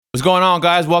What's going on,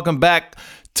 guys? Welcome back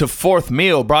to Fourth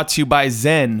Meal, brought to you by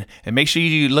Zen. And make sure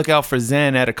you look out for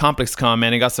Zen at a ComplexCon,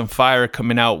 man. They got some fire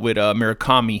coming out with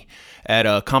Murakami at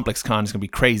ComplexCon. It's going to be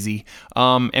crazy.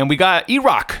 And we got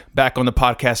E-Rock back on the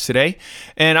podcast today.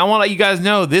 And I want to let you guys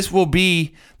know this will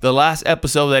be the last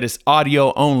episode that is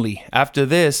audio only. After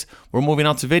this, we're moving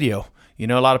on to video. You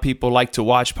know, a lot of people like to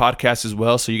watch podcasts as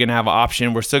well, so you're going to have an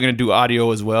option. We're still going to do audio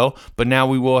as well, but now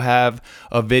we will have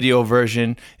a video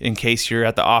version in case you're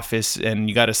at the office and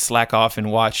you got to slack off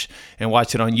and watch it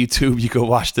on YouTube. You can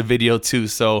watch the video too.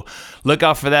 So look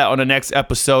out for that on the next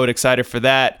episode. Excited for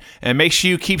that. And make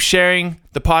sure you keep sharing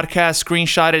the podcast,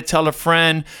 screenshot it, tell a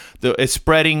friend. It's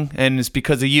spreading, and it's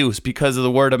because of you. It's because of the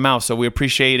word of mouth. So we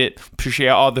appreciate it. Appreciate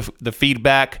all the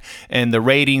feedback and the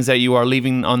ratings that you are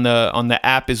leaving on the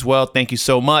app as well. Thank you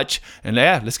so much. And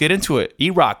yeah, let's get into it.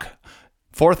 E-Rock,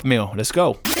 Fourth Meal. Let's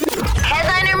go.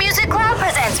 Headliner Music Club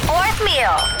presents Fourth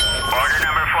Meal. Order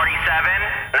number 47.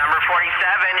 Number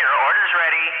 47, your order's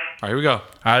ready. All right, here we go. All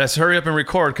right, let's hurry up and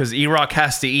record because E-Rock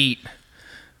has to eat.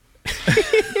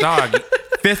 Dog.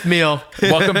 Fifth meal.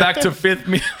 Welcome back to Fifth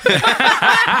Meal.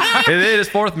 It is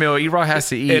Fourth Meal. E-Rock has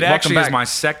to eat. It actually Welcome is back. my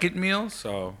second meal,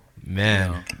 so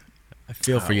Man, I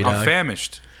feel for you, I'm dog.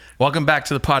 famished. Welcome back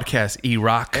to the podcast,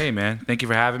 E-Rock. Hey, man, thank you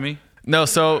for having me. No,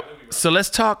 so let's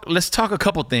talk a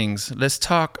couple things. Let's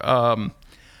talk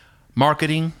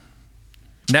marketing,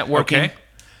 networking. Okay.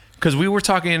 Because we were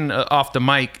talking off the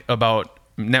mic about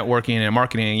networking and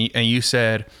marketing, and you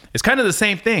said it's kind of the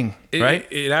same thing, right?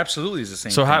 It absolutely is the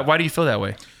same So thing. why do you feel that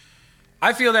way?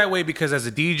 I feel that way because as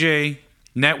a DJ,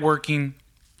 networking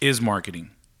is marketing.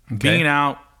 Being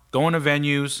out, going to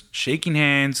venues, shaking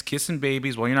hands, kissing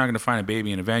babies. Well, you're not going to find a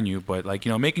baby in a venue, but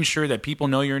making sure that people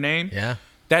know your name. Yeah.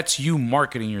 That's you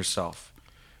marketing yourself.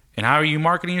 And how are you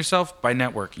marketing yourself? By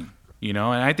networking. And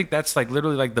I think that's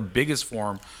literally the biggest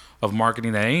form of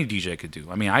marketing that any DJ could do.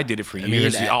 I mean, I did it for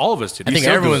years. All of us did. I think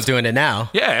everyone's doing it now.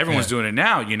 Yeah, everyone's doing it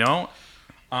now.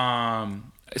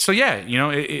 So yeah,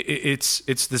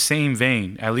 it's the same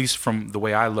vein, at least from the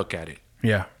way I look at it.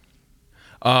 Yeah.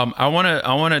 I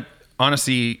wanna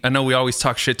honestly, I know we always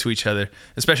talk shit to each other,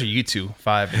 especially you two,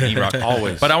 Five and E-Rock.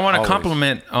 Always. But I want to Always.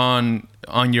 compliment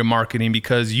on your marketing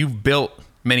because you've built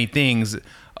many things.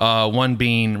 One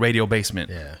being Radio Basement.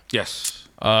 Yeah. Yes.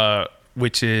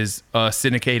 Which is a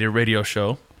syndicated radio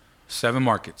show, 7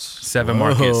 markets. 7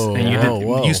 markets, and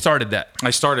Whoa. you started that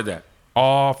I started that.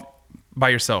 all by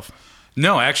yourself.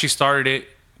 No, I actually started it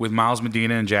with Miles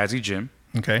Medina and Jazzy Jim.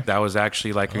 Okay. That was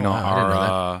actually wow, I didn't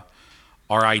know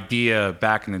our idea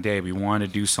back in the day. We wanted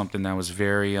to do something that was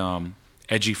very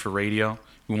edgy for radio.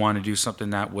 We wanted to do something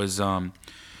that was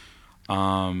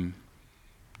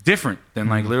different than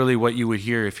literally what you would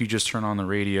hear if you just turn on the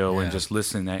radio and just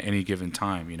listen at any given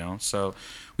time, So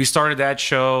we started that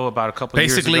show about a couple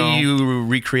Basically, years ago. you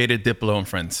recreated Diplo and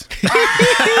Friends.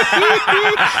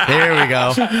 There we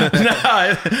go.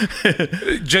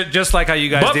 Just like how you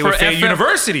guys But did for with Fayette FM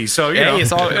University. So, Hey,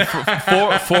 it's all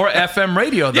for FM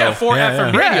radio, though. Yeah, for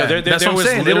FM radio. Yeah, There that's what I'm was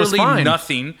saying. It was literally fine.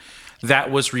 nothing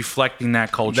that was reflecting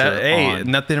that culture. Hey, on.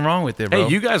 nothing wrong with it, bro.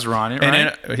 Hey, you guys were on it,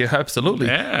 right? And yeah, absolutely.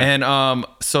 Yeah. And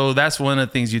so that's one of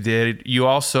the things you did. You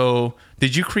also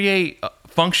did you create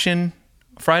Function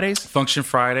Fridays? Function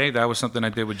Friday, that was something I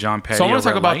did with John Petty. So I want to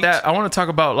over talk at about Light. that. I want to talk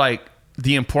about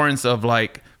the importance of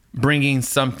bringing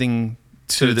something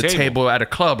to the table at a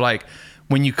club. Like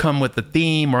when you come with a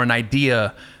theme or an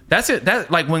idea, that's it.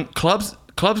 That when clubs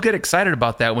get excited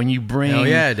about that when you bring. Oh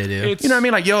yeah, they do. It's- You know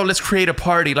what I mean? Let's create a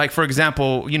party. Like for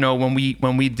example, when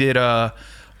we did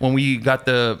when we got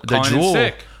the Calling in Jewel,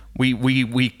 Sick.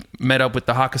 we met up with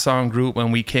the Hakkasan group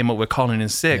when we came up with Calling in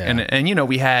Sick, Yeah. and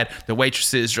we had the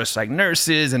waitresses dressed like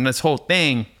nurses and this whole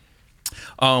thing.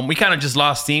 We kind of just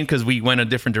lost steam because we went a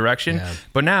different direction. Yeah.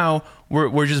 But now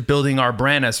we're just building our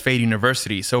brand as Fade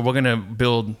University. So we're gonna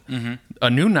build a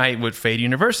new night with Fade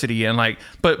University, and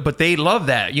but they love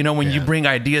that. When you bring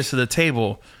ideas to the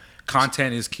table,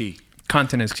 Content is key.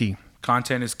 content is key.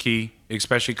 Content is key,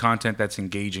 especially content that's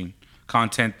engaging.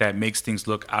 Content that makes things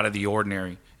look out of the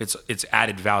ordinary. It's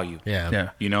added value. Yeah.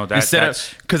 Yeah.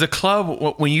 That's Because a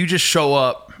club, when you just show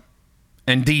up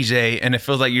and DJ and it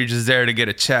feels like you're just there to get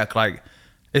a check,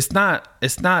 it's not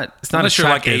unless you're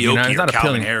like attractive, Aoki It's or not Calvin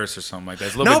appealing. Harris or something like that.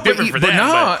 It's a little bit different for them,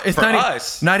 but it's for not.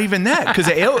 us. Not even that. Because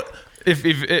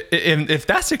if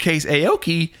that's the case,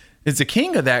 Aoki is the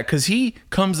king of that because he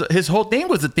comes. His whole thing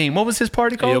was the theme. What was his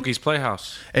party called? Aoki's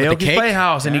Playhouse. Aoki cake?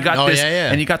 Playhouse, and he got Oh, this, yeah.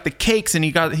 and he got the cakes, and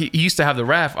he used to have the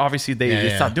raft. Obviously,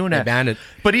 they stopped doing They that. banned it.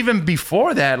 But even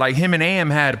before that, him and AM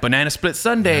had Banana Split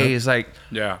Sundays.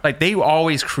 Yeah. They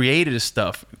always created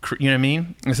stuff. You know what I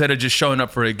mean? Instead of just showing up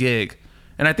for a gig.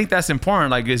 And I think that's important.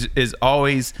 Like, is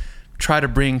always try to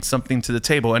bring something to the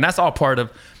table, and that's all part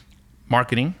of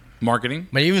marketing.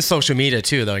 But even social media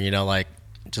too, though, you know, like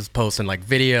just posting like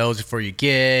videos before you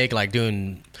gig, like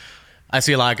doing. I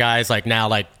see a lot of guys like now,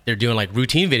 like they're doing like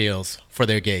routine videos for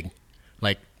their gig,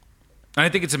 like. And I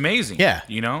think it's amazing. Yeah.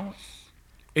 You know,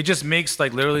 it just makes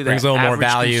like literally Brings that a little more average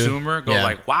value. consumer go Yeah.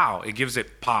 like, wow. It gives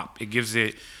it pop. It gives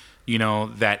it, you know,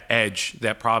 that edge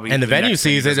that probably. And the venue next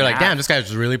thing sees it, doesn't they're like, have. damn, this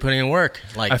guy's really putting in work.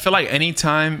 Like, I feel like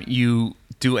anytime you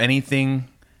do anything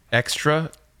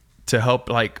extra to help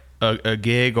like a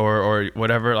gig or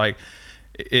whatever, like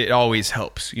it always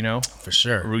helps, you know, for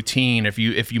sure. routine. If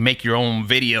you make your own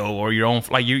video or your own,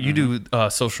 like you do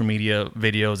social media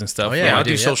videos and stuff. Oh, yeah. Yeah, I I'll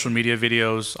do, do yeah. social media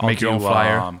videos. I'll Make your do, own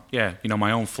flyer. Yeah, you know,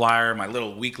 my own flyer, my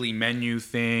little weekly menu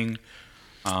thing.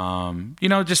 You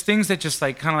know, just things that just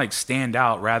like kind of like stand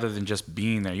out rather than just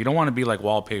being there. You don't want to be like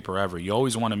wallpaper ever. You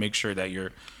always want to make sure that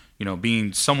you're, you know,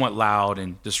 being somewhat loud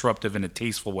and disruptive in a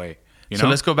tasteful way. You know? So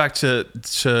let's go back to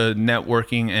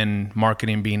networking and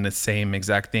marketing being the same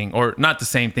exact thing, or not the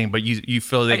same thing, but you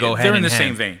feel they go hand They're in in the hand.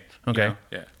 same vein. you Okay. know?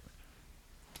 Yeah.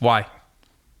 Why?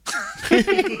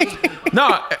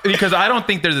 No, because I don't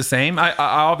think they're the same. I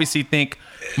obviously think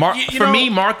You for know- me,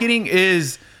 marketing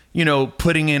is, you know,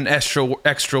 putting in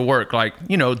extra work, like,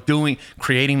 you know,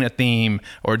 creating a theme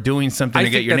or doing something I to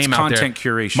get think your that's name out there. content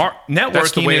curation. Networking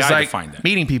That's the way is I like define that.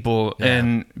 meeting people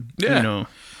and, Yeah. you know.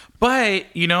 But,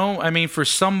 you know, I mean, for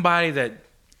somebody that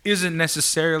isn't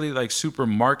necessarily like super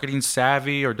marketing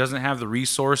savvy or doesn't have the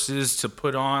resources to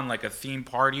put on like a theme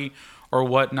party or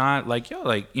whatnot, like, yo,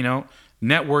 like, you know,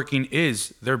 networking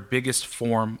is their biggest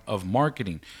form of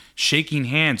marketing. Shaking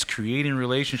hands, creating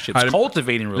relationships, All right,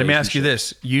 cultivating relationships. Let me ask you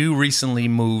this. You recently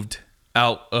moved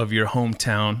out of your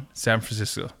hometown, San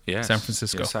Francisco. Yes. San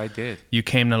Francisco. Yes, I did. You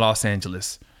came to Los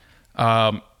Angeles.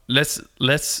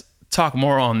 Let's talk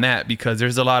more on that, because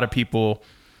there's a lot of people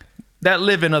that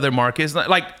live in other markets.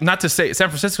 Like, not to say San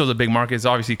Francisco is a big market, it's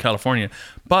obviously California,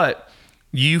 but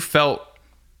you felt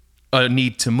a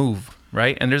need to move,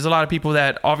 right? And there's a lot of people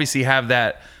that obviously have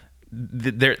that.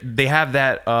 They have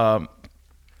that.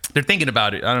 They're thinking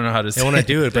about it. I don't know how to say. They want to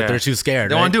do it, but Yeah. they're too scared.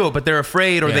 They want to do it, but they're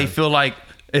afraid, or Yeah. they feel like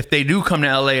if they do come to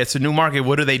LA, it's a new market.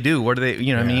 What do they do? What do they,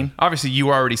 you know what I mean? Obviously, you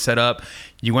were already set up.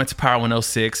 You went to Power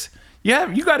 106.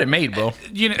 Yeah, you got it made, bro.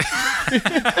 You know,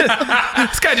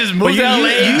 This guy just moved to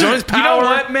LA, joins Power. you know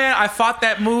what, man? I fought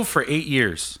that move for 8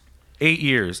 years. 8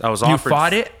 years. I was offered.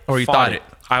 fought it, or you thought it?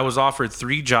 I was offered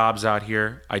 3 jobs out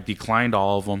here. I declined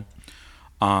all of them.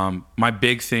 My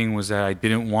big thing was that I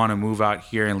didn't want to move out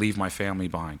here and leave my family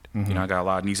behind. Mm-hmm. You know, I got a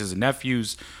lot of nieces and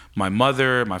nephews. My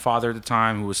mother, my father at the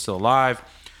time, who was still alive.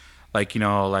 Like, you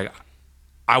know, like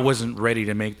I wasn't ready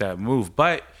to make that move.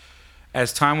 But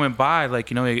as time went by, like,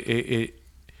 you know, it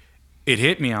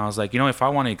hit me. I was like, you know, if I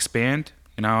want to expand,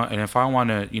 you know, and if I want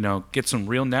to, you know, get some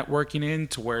real networking in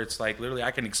to where it's like literally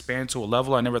I can expand to a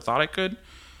level I never thought I could.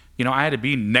 You know, I had to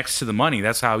be next to the money.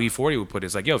 That's how E40 would put it.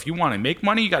 It's like, yo, if you want to make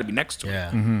money, you got to be next to it.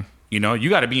 Yeah. You know, you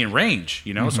got to be in range,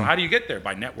 you know? So how do you get there?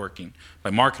 By networking, by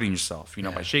marketing yourself, you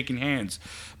know, by shaking hands,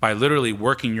 by literally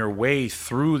working your way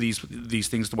through these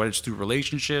things, whether it's through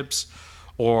relationships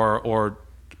or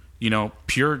you know,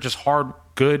 pure, just hard,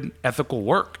 good, ethical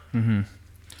work. E40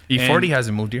 And-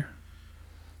 hasn't moved here.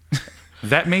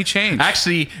 That may change.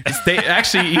 Actually,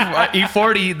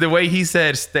 E40, the way he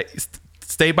said,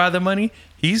 stay by the money,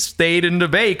 he stayed in the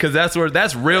Bay, because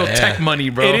that's real tech money,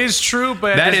 bro. It is true,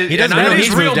 but That is, He doesn't and I know really he's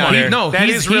move real down money. here. No, That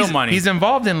he's is real he's- money. He's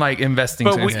involved in like investing.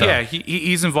 But and stuff. yeah,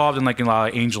 he's involved in like a lot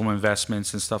of angel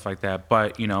investments and stuff like that.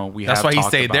 But you know, That's have why he talked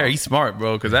stayed about- there. He's smart,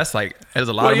 bro, because that's like there's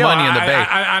a lot Well, of yo, money in the Bay.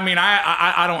 I mean,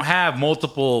 I don't have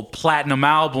multiple platinum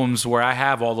albums where I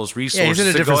have all those resources in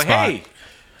a to different go, spot. hey,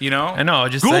 you know, I know,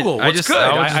 Google, I what's just- good?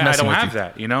 I was just I messing don't with have you.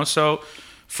 that, you know. So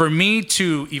for me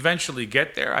to eventually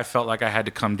get there, I felt like I had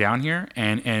to come down here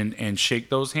and shake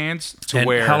those hands to And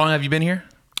where. how long have you been here?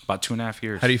 About 2.5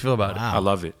 years. How do you feel about I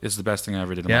love it. It's the best thing I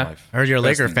ever did in Yeah? my life. I heard you're a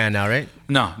Best Laker thing. fan now, right?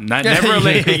 No, never a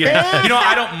Laker. You know,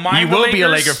 I don't it? mind. You will the be a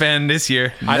Lakers. Laker fan this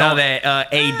year. I Now don't-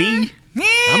 that AD.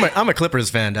 I'm a Clippers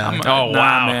fan now. Oh, Nah,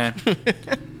 wow. man.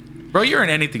 Bro, you're an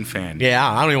anything fan. Yeah,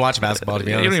 I don't even watch basketball, to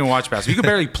be You don't honest. even watch basketball. You can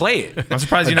barely play it. I'm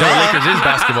surprised you know what Lakers is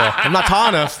basketball. I'm not tall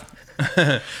enough.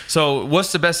 So,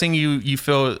 what's the best thing you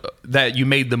feel that you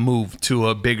made the move to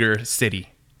a bigger city?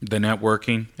 The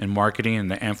networking and marketing and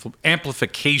the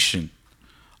amplification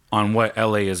on what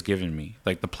LA has given me.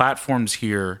 Like the platforms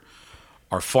here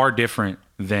are far different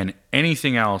than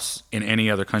anything else in any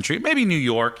other country. Maybe New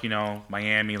York, you know,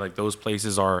 Miami, like those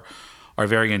places are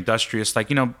very industrious. Like,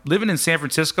 you know, living in San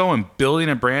Francisco and building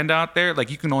a brand out there, like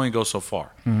you can only go so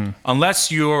far.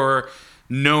 Unless you're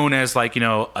known as like, you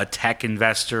know, a tech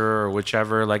investor or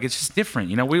whichever. Like, it's just different.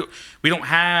 You know, we don't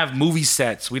have movie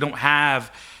sets. We don't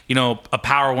have, you know, a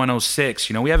Power 106.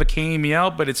 You know, we have a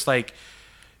KMEL, but it's like,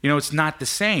 you know, it's not the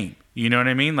same. You know what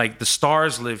I mean? Like, the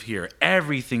stars live here.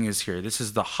 Everything is here. This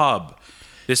is the hub.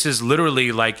 This is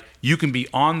literally like, you can be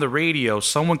on the radio.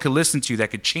 Someone could listen to you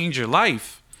that could change your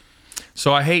life.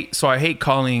 So I hate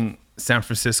calling San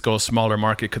Francisco a smaller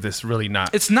market because it's really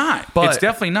not. It's not. But, it's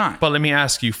definitely not. But let me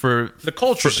ask you, for the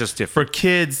culture's just different. For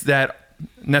kids that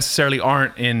necessarily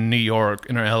aren't in New York,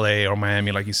 in LA or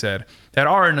Miami, like you said, that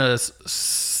are in a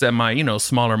semi, you know,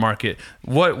 smaller market,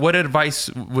 what advice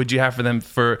would you have for them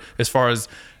for as far as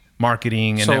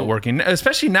marketing and networking,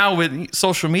 especially now with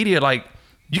social media? Like,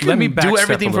 you can do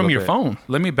everything from your phone.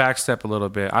 Let me backstep a little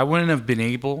bit. I wouldn't have been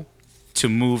able to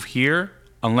move here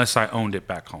unless I owned it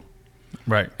back home.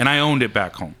 Right. And I owned it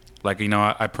back home. Like, you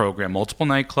know, I programmed multiple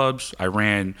nightclubs. I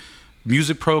ran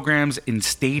music programs in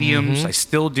stadiums. I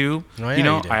still do. Oh, yeah, you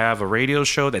know, you do. I have a radio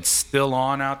show that's still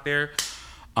on out there.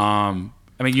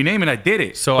 I mean, you name it, I did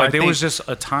it. So but I there think- was just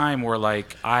a time where,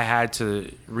 like, I had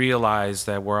to realize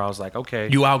that where I was like, okay.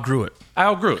 You outgrew it. I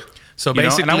outgrew it. So You know,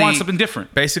 basically, and I want something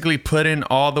different. Basically, put in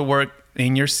all the work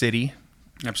in your city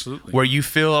Absolutely. where you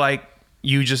feel like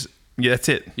you just, that's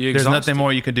it. You're There's exhausted. nothing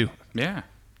more you could do. Yeah.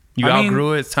 You I mean,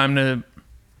 outgrew it. It's time to.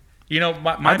 You know,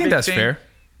 my I think big that's thing- fair.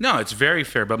 No, it's very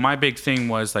fair. But my big thing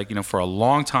was, like, you know, for a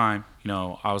long time, you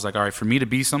know, I was like, all right, for me to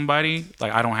be somebody,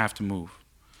 like, I don't have to move.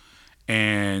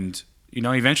 And, you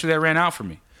know, eventually that ran out for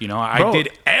me. You know, I Bro, did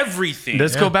everything.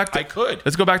 Let's go back to. I could.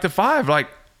 Let's go back to 5. Like,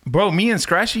 bro, me and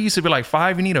Scratchy used to be like,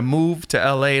 5, you need to move to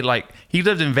LA. Like, he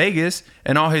lived in Vegas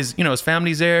and all his, you know, his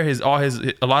family's there.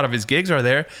 A lot of his gigs are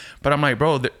there. But I'm like,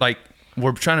 bro, like,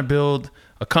 we're trying to build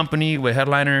a company with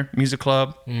Headliner Music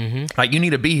Club. Mm-hmm. Like, you need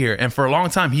to be here. And for a long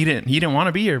time, he didn't want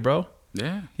to be here, bro.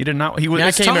 Yeah. He did not. He was. Yeah, I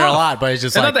it's came here a tough. lot, but it's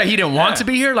just It's like not that he didn't want Yeah. to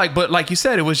be here. Like, but like you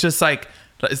said, it was just like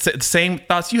it's the same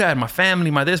thoughts you had. My family,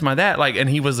 my this, my that. Like, and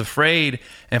he was afraid.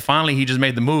 And finally, he just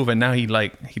made the move, and now he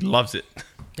loves it.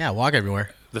 yeah, walk everywhere.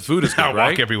 The food is good, I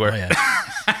right? walk everywhere. Oh,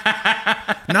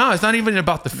 yeah. No, it's not even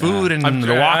about the food and I'm-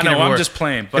 the walking I know, I'm everywhere. just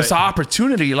playing, but- it's an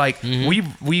opportunity. Like Mm-hmm.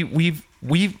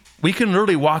 we can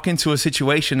literally walk into a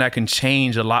situation that can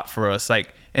change a lot for us.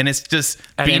 Like, and it's just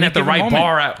At being any at the given right moment.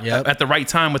 bar Yep. at the right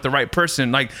time with the right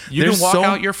person. Like, You there's can walk so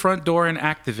out your front door and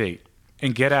activate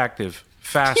and get active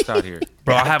fast out here.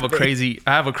 bro. I have a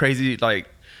crazy like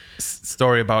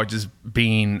story about just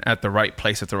being at the right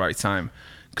place at the right time.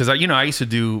 Because I used to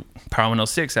do Power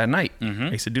 106 at night. I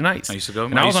used to do nights. I used to go-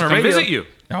 And I I was used on to a come radio. visit you.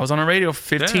 I was on a radio for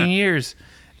 15 Yeah. years,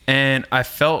 and I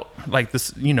felt like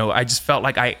this. You know, I just felt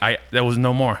like I there was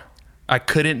no more. I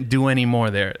couldn't do any more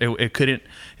there. It couldn't.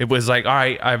 It was like, all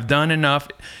right, I've done enough.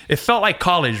 It felt like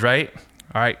college, right?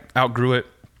 All right, outgrew it.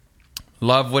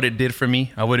 Love what it did for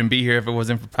me. I wouldn't be here if it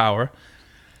wasn't for Power.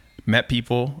 Met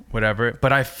people, whatever.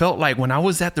 But I felt like when I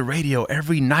was at the radio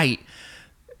every night,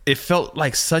 it felt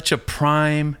like such a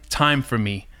prime time for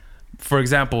me. For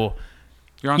example,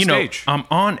 You're on you know, stage. I'm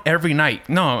on every night.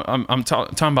 No, I'm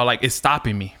talking about like it's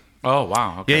stopping me. Oh,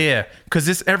 wow. Okay. Yeah. Because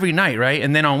it's every night, right?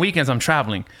 And then on weekends, I'm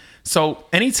traveling. So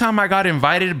anytime I got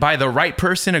invited by the right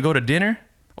person to go to dinner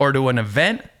or to an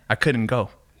event, I couldn't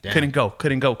go. Damn. Couldn't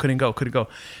go.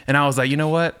 And I was like, you know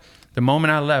what? The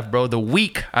moment I left, bro, the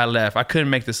week I left, I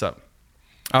couldn't make this up.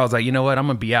 I was like, you know what? I'm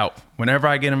going to be out. Whenever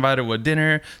I get invited to a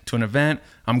dinner, to an event,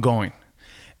 I'm going.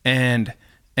 And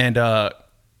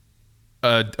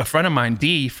a friend of mine,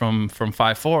 D from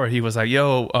 5'4", he was like,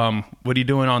 yo, what are you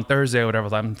doing on Thursday or whatever? I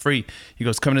was like, I'm free. He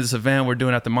goes, come to this event we're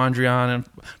doing at the Mondrian,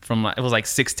 and it was like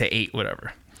 6 to 8,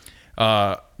 whatever.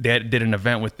 They did an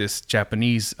event with this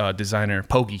Japanese designer,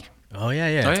 Pogi. Oh yeah,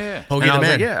 yeah. Oh, yeah. Hoagie And the I was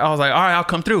man. like, yeah. I was like, all right, I'll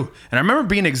come through. And I remember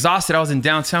being exhausted. I was in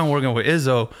downtown working with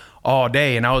Izzo all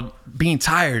day, and I was being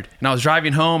tired. And I was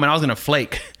driving home, and I was gonna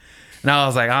flake. And I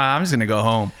was like, I'm just gonna go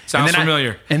home. Sounds and then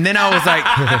familiar. And then I was like,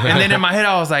 and then in my head,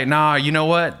 I was like, nah, you know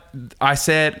what? I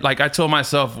said, like, I told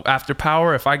myself after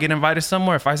Power, if I get invited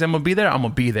somewhere, if I say I'm gonna be there, I'm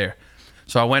gonna be there.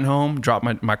 So I went home, dropped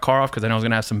my car off because I know I was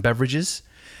gonna have some beverages,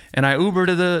 and I Ubered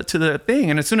to the thing.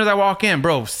 And as soon as I walk in,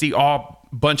 bro, see all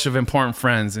bunch of important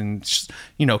friends and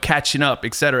catching up,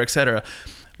 et cetera, et cetera.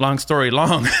 Long story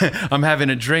long, I'm having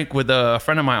a drink with a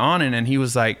friend of mine and he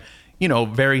was like,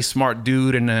 very smart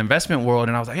dude in the investment world.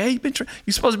 And I was like, hey,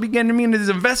 you supposed to be getting me into these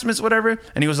investments, whatever.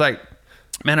 And he was like,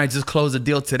 man, I just closed a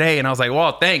deal today. And I was like,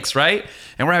 well, thanks, right?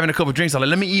 And we're having a couple drinks. I'm like,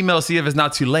 let me email, see if it's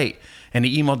not too late. And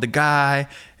he emailed the guy,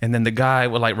 and then the guy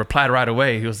would like reply right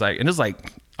away. He was like, and it was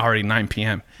like already 9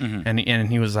 p.m. Mm-hmm. And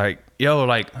he was like, yo,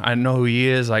 like, I know who he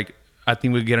is. Like, I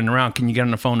think we're getting around. Can you get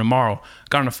on the phone tomorrow?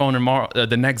 Got on the phone tomorrow,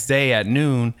 the next day at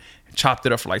noon. chopped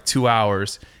it up for like 2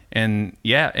 hours, and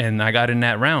I got in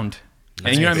that round.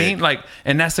 And you know what I mean? Like,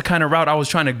 and that's the kind of route I was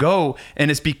trying to go.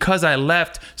 And it's because I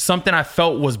left something I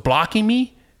felt was blocking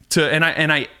me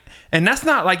and that's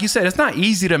not, like you said, it's not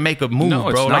easy to make a move, No,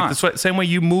 it's bro. not. Like the same way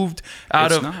you moved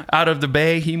out of the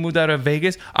Bay, he moved out of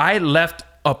Vegas. I left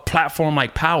a platform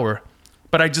like Power,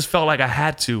 but I just felt like I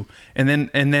had to. And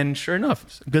then sure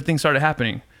enough, good things started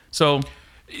happening. So,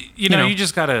 you know, you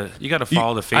gotta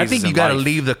follow the phases. I think you gotta life.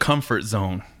 leave the comfort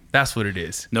zone. That's what it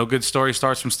is. No good story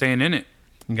starts from staying in it.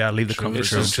 You gotta leave the comfort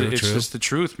zone. It's just the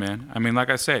truth, man. I mean, like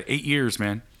I said, 8 years,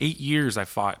 man. 8 years I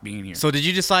fought being here. So did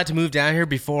you decide to move down here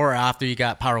before or after you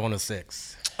got Power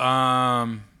 106?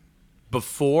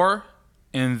 Before,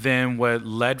 and then what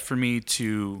led for me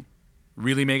to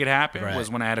really make it happen Right. was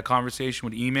when I had a conversation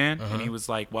with E-Man, and he was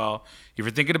like, well, if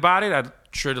you're thinking about it, I'd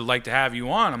sure to like to have you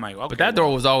on. I'm like, okay. But that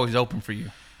door was always open for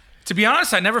you. To be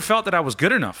honest, I never felt that I was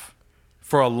good enough.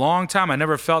 For a long time, I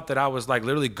never felt that I was like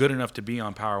literally good enough to be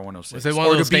on Power 106 Was it one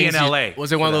or of those to be things in LA.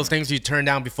 Was it one of those things you turned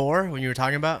down before when you were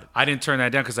talking about? I didn't turn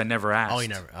that down because I never asked. Oh, you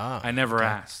never. Oh, I never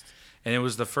asked, and it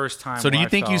was the first time. So do where you I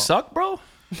think you felt- suck, bro?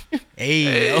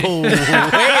 Hey, oh,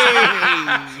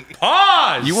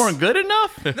 Pause. You weren't good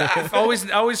enough? I've always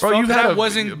Bro, felt you've that had I a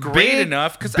wasn't great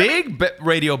enough because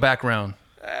radio background.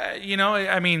 you know,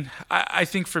 I mean, I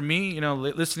think for me, you know,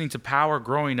 listening to Power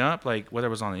growing up, like whether it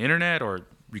was on the internet or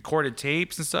recorded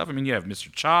tapes and stuff. I mean, you have Mr.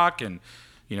 Chalk and,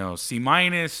 you know, C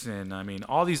minus, and I mean,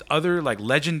 all these other like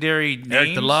legendary names.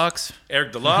 Eric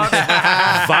Deluxe,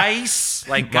 Vice,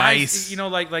 like guys, Vice. you know,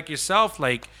 like yourself,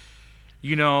 like,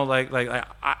 you know, like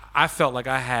I felt like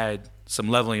I had some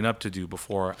leveling up to do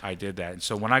before I did that. And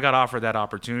so when I got offered that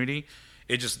opportunity,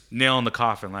 it just nailed in the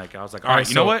coffin. Like I was like, all right,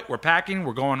 you know what? We're packing.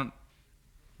 We're going.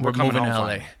 We're coming moving to home LA.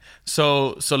 finally.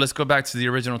 So let's go back to the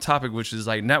original topic, which is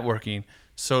like networking.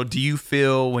 So do you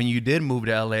feel when you did move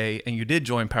to LA and you did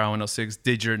join Power 106,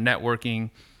 did your networking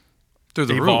Through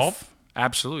the evolve? roof.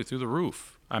 Absolutely, through the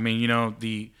roof. I mean, you know,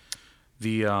 the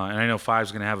and I know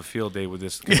Five's going to have a field day with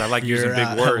this because I like using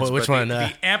big words. which but one?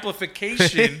 The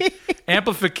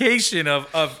amplification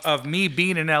of me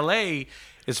being in LA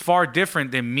is far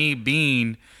different than me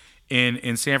being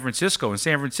in San Francisco. In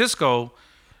San Francisco,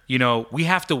 you know, we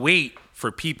have to wait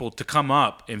for people to come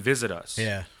up and visit us.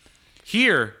 yeah.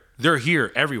 Here, they're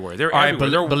here everywhere. They're All right,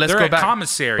 everywhere. but let's they're go at back.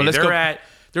 commissary. But let's go-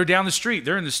 They're down the street.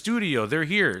 They're in the studio. They're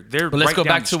here. They're But let's right go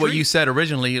down back the to what street. you said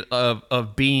originally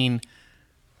of being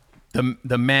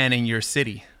the man in your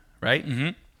city, right? Mm-hmm.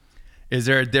 Is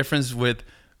there a difference with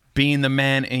being the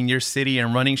man in your city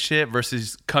and running shit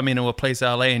versus coming to a place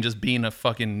LA and just being a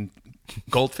fucking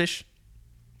goldfish?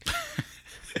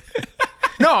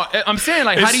 No, I'm saying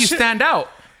like, how do you stand out?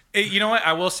 You know what?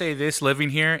 I will say this: living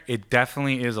here, it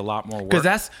definitely is a lot more work.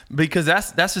 Because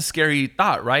that's a scary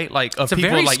thought, right? Like of a people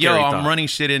very like, yo, scary I'm thought. running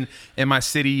shit in my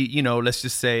city, you know, let's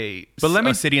just say But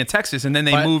a city in Texas, and then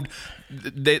they But- moved.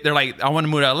 They're like, I want to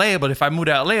move to LA, but if I move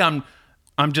to LA,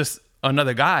 I'm just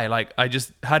another guy. Like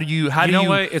how do you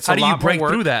break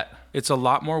through that? It's a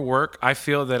lot more work. I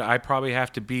feel that I probably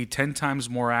have to be 10 times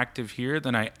more active here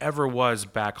than I ever was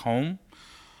back home.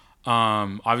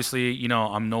 Obviously, you know,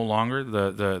 I'm no longer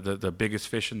the biggest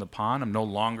fish in the pond. I'm no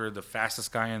longer the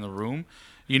fastest guy in the room.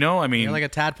 You know, I mean, You're like a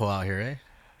tadpole out here, eh?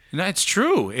 no, it's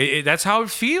true. That's how it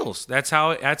feels. That's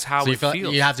how So you it feel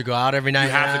feels. you have to go out every night.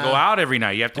 You have to go out every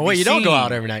night. You have to. Oh wait, be you don't go seen.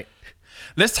 out every night.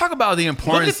 Let's talk about the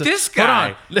importance. Look at this Hold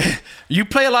guy. on. You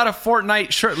play a lot of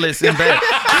Fortnite shirtless in bed.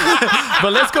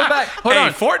 But let's go back. Hold Hey,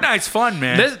 on. Fortnite's fun,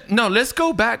 man. Let's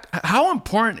go back. How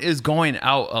important is going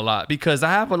out a lot? Because I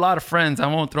have a lot of friends. I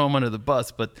won't throw them under the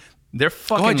bus, but they're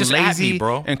fucking just at lazy me,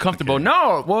 bro. and comfortable. Okay.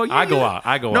 No, well, I go out.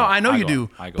 I go no, out. I know I you go do. out.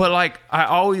 I go But out. like,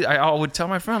 I would tell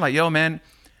my friend, like, yo, man,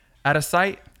 out of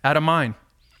sight, out of mind.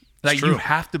 Like, true. you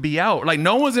have to be out. Like,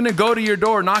 no one's gonna go to your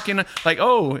door knocking. Like,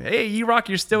 oh, hey, E-Rock,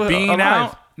 you're still Being alive.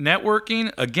 out,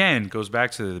 networking, again, goes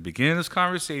back to the beginning of this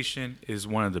conversation, is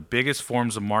one of the biggest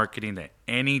forms of marketing that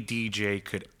any DJ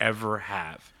could ever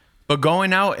have. But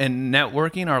going out and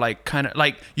networking are like kind of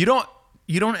like you don't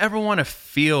ever want to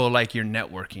feel like you're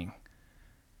networking.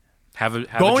 Have a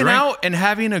Going drink. out and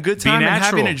having a good time and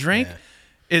having a natural. drink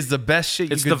is the best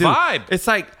shit It's you could the do. vibe. It's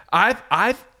like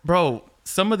bro,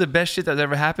 some of the best shit that's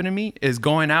ever happened to me is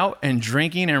going out and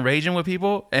drinking and raging with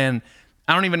people, and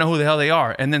I don't even know who the hell they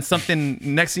are. And then something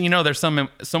next thing you know, there's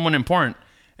someone important.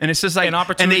 And it's just like And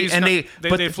opportunities they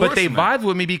but they flourish from that. vibed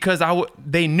with me because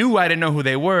they knew I didn't know who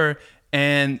they were,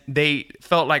 and they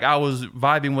felt like I was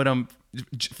vibing with them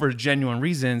for genuine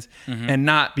reasons and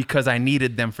not because I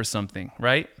needed them for something,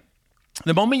 right?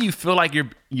 The moment you feel like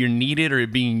you're needed or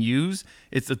being used,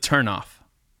 it's a turnoff,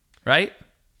 right?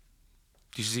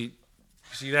 You see,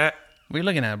 See that? What are you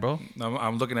looking at, bro?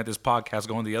 I'm looking at this podcast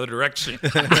going the other direction.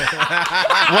 What?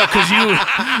 Because you.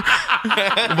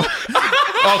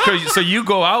 So you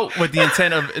go out with the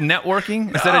intent of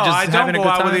networking instead of just having a good time? I don't go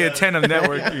out with the intent of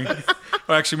networking.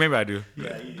 Well, actually, maybe I do.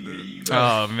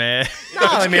 Oh man. No,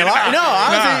 I mean,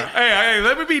 honestly. Hey,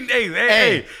 let me be.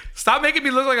 Hey, stop making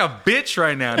me look like a bitch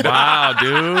right now. Dog. Wow,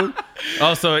 dude.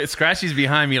 Oh, so Scratchy's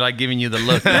behind me, like giving you the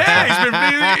look. Yeah, he's been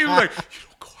like,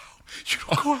 you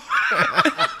don't go out.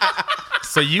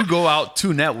 So you go out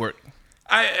to network.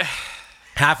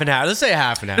 Half and half. Let's say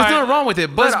half and half. There's nothing wrong with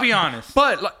it, but Let's be honest.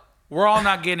 But like, We're all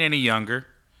not getting any younger.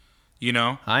 You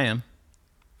know? I am.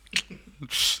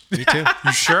 Me too.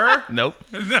 You sure? Nope.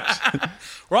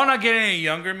 We're all not getting any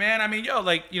younger, man. I mean,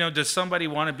 does somebody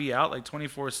want to be out like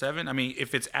 24/7? I mean,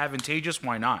 if it's advantageous,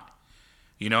 why not?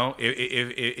 You know,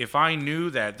 if I knew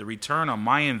that the return on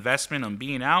my investment on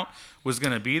being out was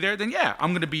going to be there, then yeah,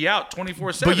 I'm going to be out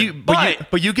 24/7.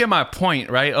 But you get my point,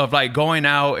 right? Of like going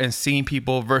out and seeing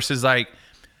people versus like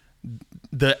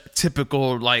the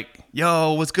typical like,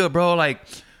 yo, what's good, bro? Like,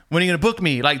 when are you gonna book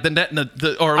me? Like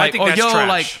or like, oh, yo, trash.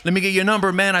 like, let me get your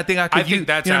number, man. I think I could. I think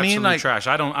that's you know absolute what I mean? Like, trash.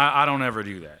 I don't ever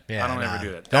do that. Yeah, I don't ever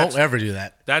do that. Don't ever do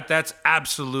that. That's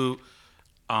absolute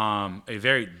a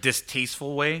very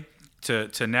distasteful way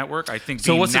to network. I think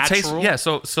so being what's natural, the taste?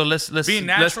 Yeah. So let's being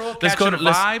natural, let's go to catching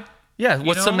a vibe. Yeah. you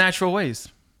What's some know? natural ways?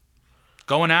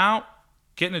 Going out,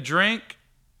 getting a drink,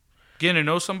 getting to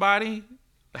know somebody.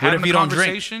 What Having if you a don't drink?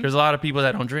 conversation. There's a lot of people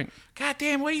that don't drink. God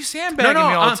damn, why are you sandbagging me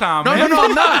all the time, no, man? No,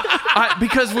 I'm not.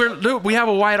 Because we have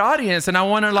a wide audience, and I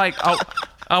want to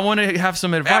I want to have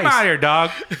some advice. I'm out here,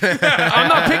 dog. I'm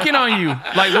not picking on you.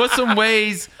 Like, what's some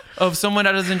ways of someone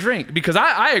that doesn't drink? Because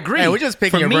I agree. Hey, we're just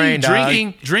picking For your me, brain,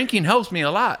 dog. drinking helps me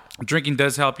a lot. Drinking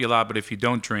does help you a lot, but if you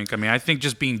don't drink, I mean, I think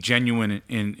just being genuine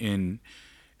in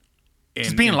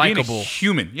Just being a likable.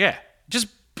 human, yeah. Just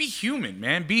be human,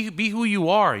 man. Be who you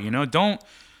are. You know, don't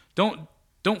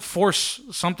force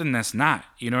something that's not.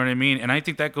 You know what I mean? And I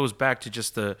think that goes back to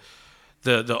just the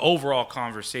overall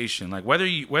conversation. Like whether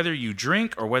you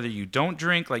drink or whether you don't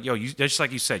drink, like just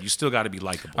like you said, you still got to be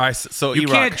likable. All right, so you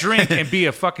E-Rock. can't drink and be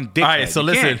a fucking dickhead. All right, so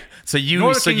listen. Can't. So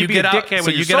Nor can you be get a out. dickhead So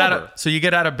when you you're get sober. out. So you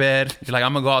get out of bed. You're like,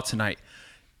 I'm gonna go out tonight.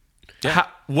 Yeah.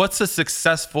 What's a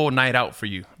successful night out for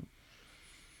you?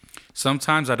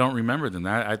 Sometimes I don't remember them.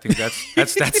 I think that's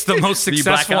the most You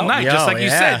black successful out? night. Yo, Just like you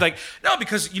yeah. said, like no,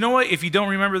 because you know what? If you don't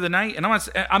remember the night, and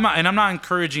I'm not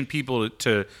encouraging people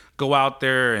to go out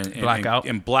there and Black out.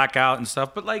 and black out and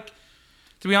stuff. But like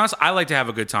to be honest, I like to have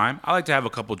a good time. I like to have a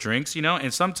couple drinks, you know.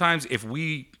 And sometimes if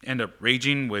we end up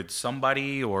raging with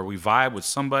somebody or we vibe with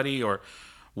somebody or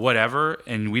whatever,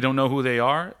 and we don't know who they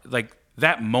are, like.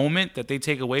 That moment that they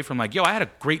take away from like, yo, I had a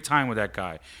great time with that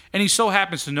guy. And he so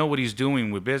happens to know what he's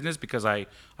doing with business because I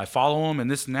follow him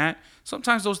and this and that.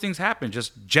 Sometimes those things happen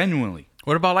just genuinely.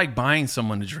 What about like buying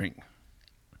someone a drink?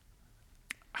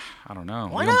 I don't know.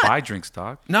 Why We don't not? buy drinks,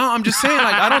 dog. No, I'm just saying,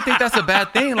 like, I don't think that's a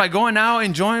bad thing. Like, going out,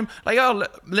 enjoying, like, oh,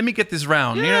 let me get this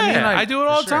round. You know what I mean? Like, I do it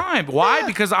all the time. Why?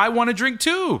 Because I want to drink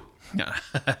too. Yeah.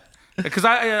 Because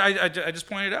I just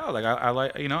pointed out, like, I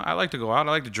like, you know, I like to go out. I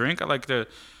like to drink. I like to,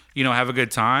 you know, have a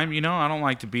good time. You know, I don't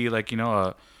like to be like, you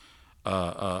know,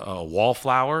 a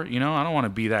wallflower. You know, I don't want to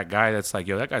be that guy that's like,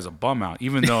 yo, that guy's a bum out.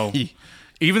 Even though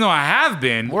I have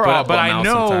been, We're all but bum I out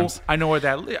know sometimes. I know where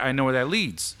that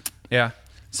leads. Yeah.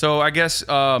 So I guess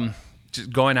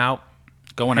just going out,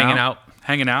 hanging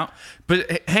out.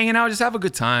 But hanging out, just have a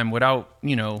good time without,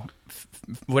 you know,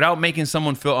 without making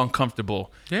someone feel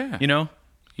uncomfortable. Yeah. You know?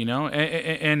 You know,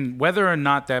 and whether or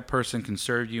not that person can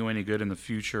serve you any good in the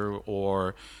future,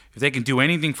 or if they can do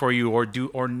anything for you,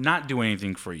 or not do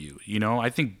anything for you, you know,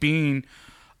 I think being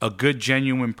a good,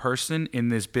 genuine person in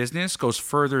this business goes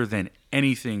further than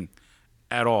anything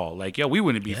at all. Like, yo, we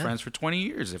wouldn't be friends for 20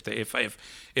 years if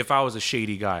I was a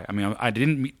shady guy. I mean, I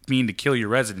didn't mean to kill your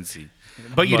residency.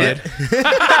 But you did.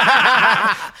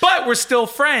 But we're still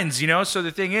friends, you know? So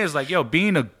the thing is, like, yo,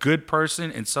 being a good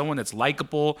person and someone that's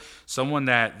likable, someone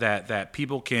that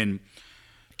people can,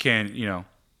 you know,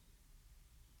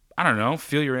 I don't know,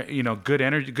 feel your, you know, good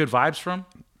energy, good vibes from,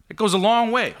 it goes a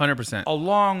long way. 100%. A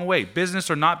long way. Business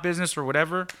or not business or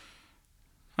whatever,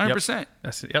 100%.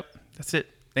 That's it. Yep. That's it.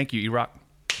 Thank you, E-Rock.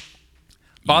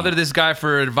 Bother this guy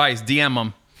for advice. DM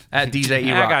him at DJ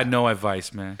E-Rock. I got no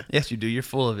advice, man. Yes, you do. You're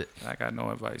full of it. I got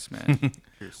no advice, man.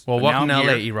 Well, But welcome to now I'm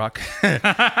LA, here. E-Rock.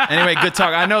 Anyway, good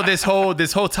talk. I know this whole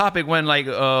topic went like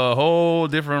a whole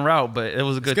different route, but it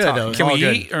was a good good, talk. though. It's Can all we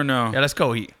good. eat or no? Yeah, let's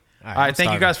go eat. All right, I'm thank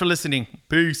you starving. guys for listening.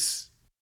 Peace.